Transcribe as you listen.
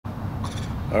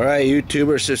Alright,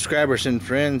 YouTubers, subscribers, and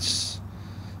friends,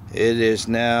 it is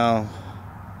now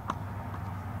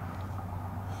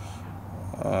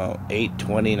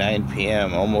 8:29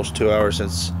 p.m. Almost 2 hours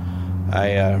since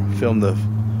I filmed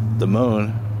the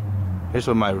moon. Here's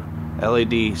what my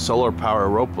LED solar power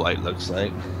rope light looks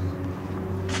like.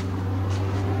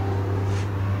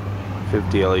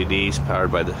 50 LEDs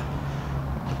powered by the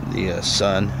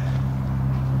sun,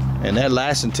 and that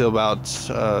lasts until about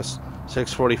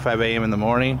 6:45 a.m. in the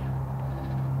morning.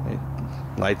 It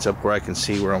lights up where I can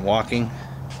see where I'm walking.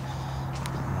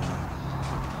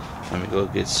 Let me go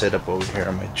get set up over here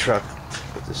on my truck.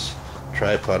 Put this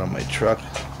tripod on my truck.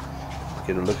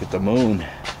 Get a look at the moon.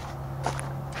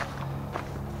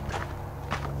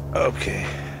 Okay.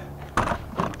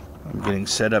 I'm getting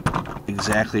set up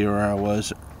exactly where I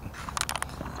was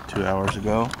 2 hours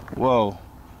ago. Whoa.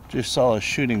 Just saw a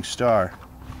shooting star.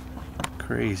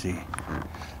 Crazy.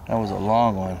 That was a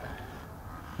long one.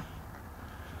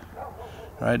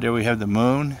 Right there we have the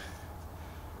moon.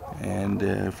 And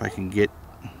if I can get...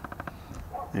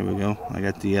 There we go. I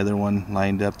got the other one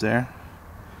lined up there.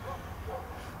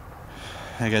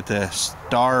 I got the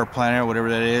star or planet, whatever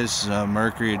that is,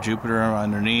 Mercury or Jupiter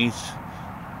underneath.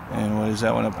 And what is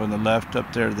that one up on the left,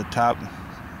 up there at the top?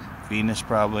 Venus,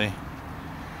 probably.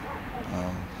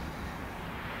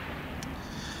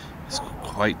 It's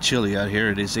quite chilly out here.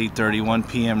 It is 8:31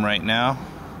 p.m. right now.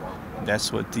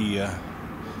 That's what the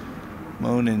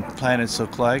moon and planets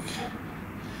look like.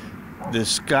 The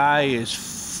sky is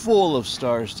full of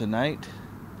stars tonight.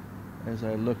 As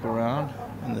I look around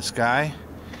in the sky,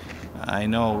 I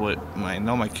know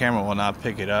my camera will not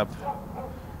pick it up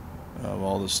of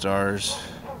all the stars.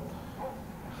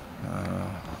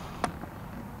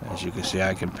 As you can see,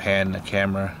 I can pan the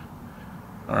camera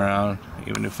around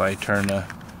even if I turn the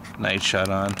night shot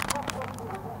on.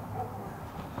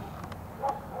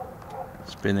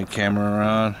 Spin the camera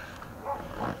around,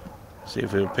 see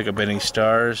if it'll pick up any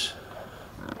stars.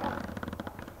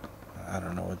 I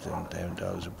don't know what them damn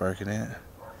dogs are barking at.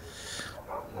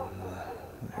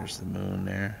 There's the moon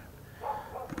there.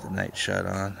 Put the night shot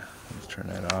on. Let's turn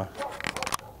that off.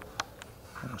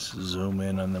 Let's zoom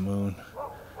in on the moon.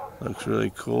 Looks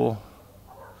really cool.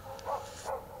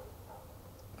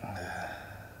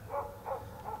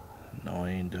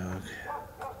 Annoying dog.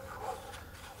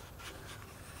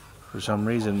 For some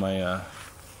reason my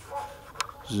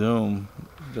zoom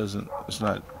it's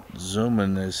not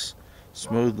zooming as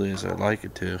smoothly as I'd like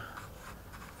it to.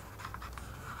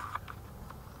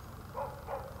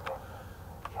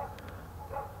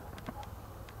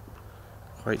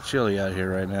 Quite chilly out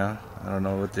here right now. I don't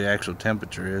know what the actual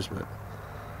temperature is, but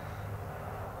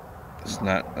it's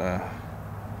not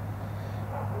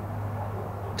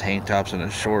tank tops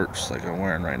and shorts like I'm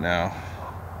wearing right now.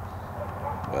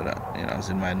 But you know, I was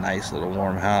in my nice little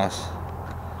warm house.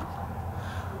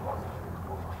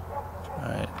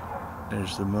 Alright,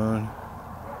 there's the moon.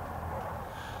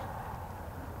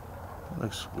 It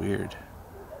looks weird.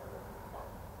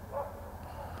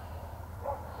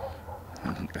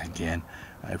 Again,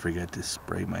 I forgot to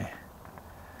spray my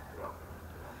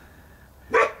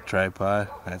tripod.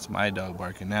 That's my dog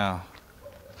barking now.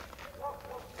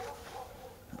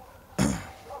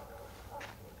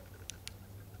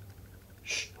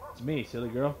 Shh, it's me, silly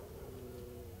girl.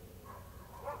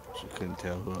 She couldn't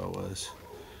tell who I was.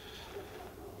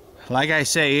 Like I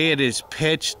say, it is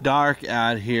pitch dark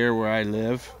out here where I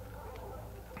live.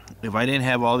 If I didn't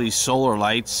have all these solar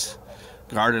lights,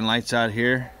 garden lights out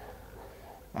here,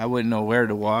 I wouldn't know where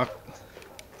to walk.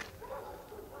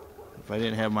 If I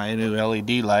didn't have my new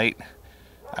LED light,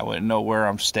 I wouldn't know where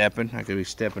I'm stepping. I could be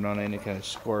stepping on any kind of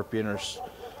scorpion or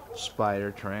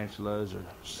spider, tarantulas, or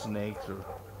snakes, or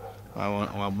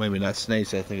well, maybe not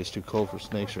snakes. I think it's too cold for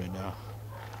snakes right now.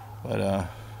 But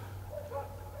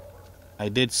I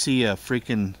did see a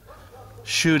freaking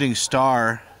shooting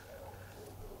star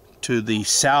to the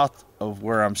south of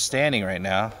where I'm standing right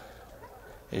now.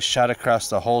 It shot across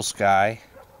the whole sky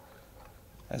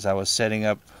as I was setting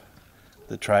up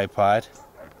the tripod.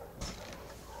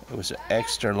 It was an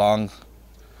extra long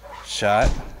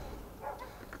shot.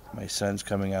 My son's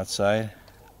coming outside.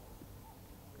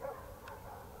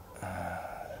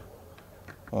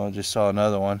 Well, I just saw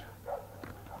another one.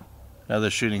 Another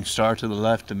shooting star to the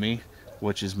left of me,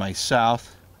 which is my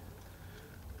south.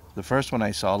 The first one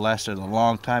I saw lasted a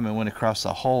long time and went across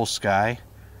the whole sky.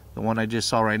 The one I just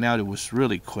saw right now, it was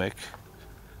really quick.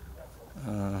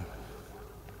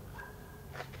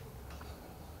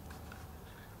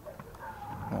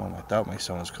 Oh, I thought my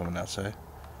son was coming outside.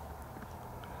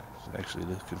 He's actually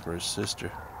looking for his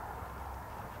sister.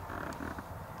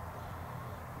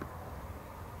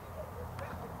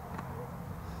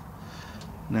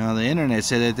 Now the internet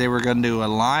said that they were going to do a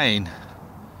line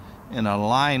in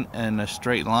a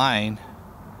straight line.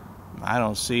 I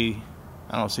don't see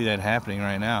that happening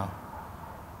right now.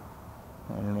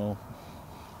 I don't know.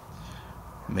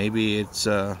 Maybe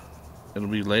it'll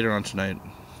be later on tonight.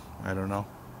 I don't know.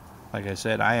 Like I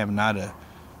said, I am not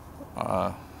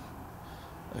a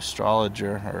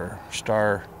astrologer or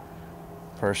star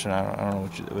person. I don't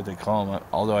know what they call them.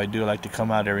 Although I do like to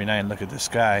come out every night and look at the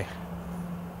sky.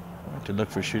 I like to look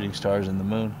for shooting stars in the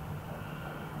moon.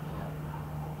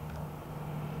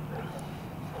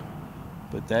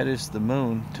 But that is the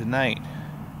moon tonight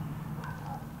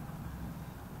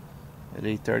at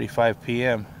 8:35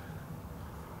 p.m.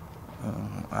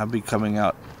 I'll be coming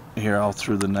out here all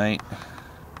through the night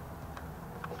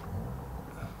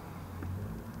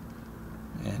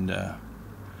and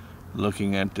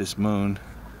looking at this moon.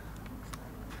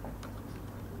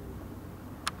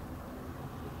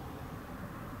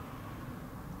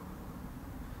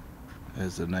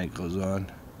 As the night goes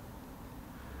on,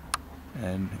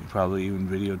 and probably even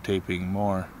videotaping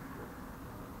more.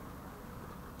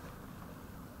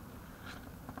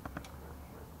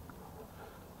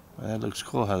 Well, that looks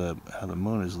cool how the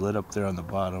moon is lit up there on the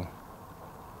bottom.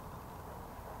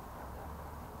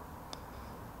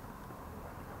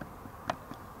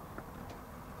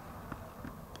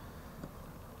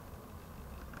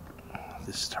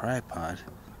 This tripod,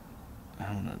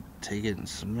 I'm gonna take it and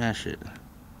smash it.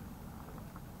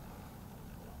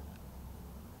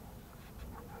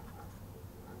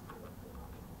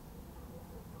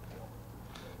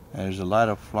 And there's a lot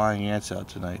of flying ants out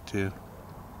tonight too.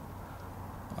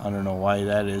 I don't know why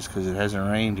that is, because it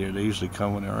hasn't rained here. They usually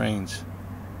come when it rains.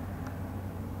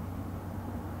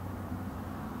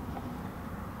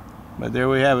 But there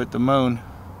we have it, the moon.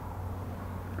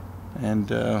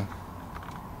 And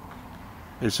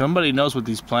if somebody knows what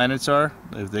these planets are,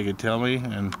 if they could tell me,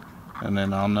 and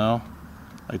then I'll know.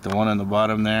 Like the one on the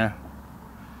bottom there,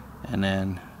 and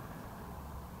then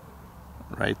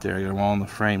right there, you're on the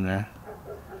frame there,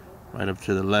 right up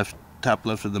to the left, top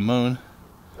left of the moon.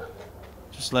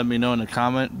 Just let me know in the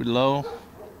comment below,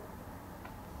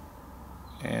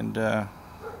 and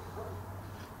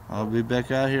I'll be back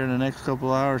out here in the next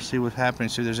couple hours, see what's happening,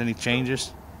 see if there's any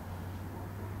changes.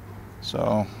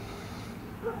 So,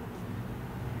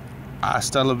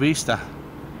 hasta la vista.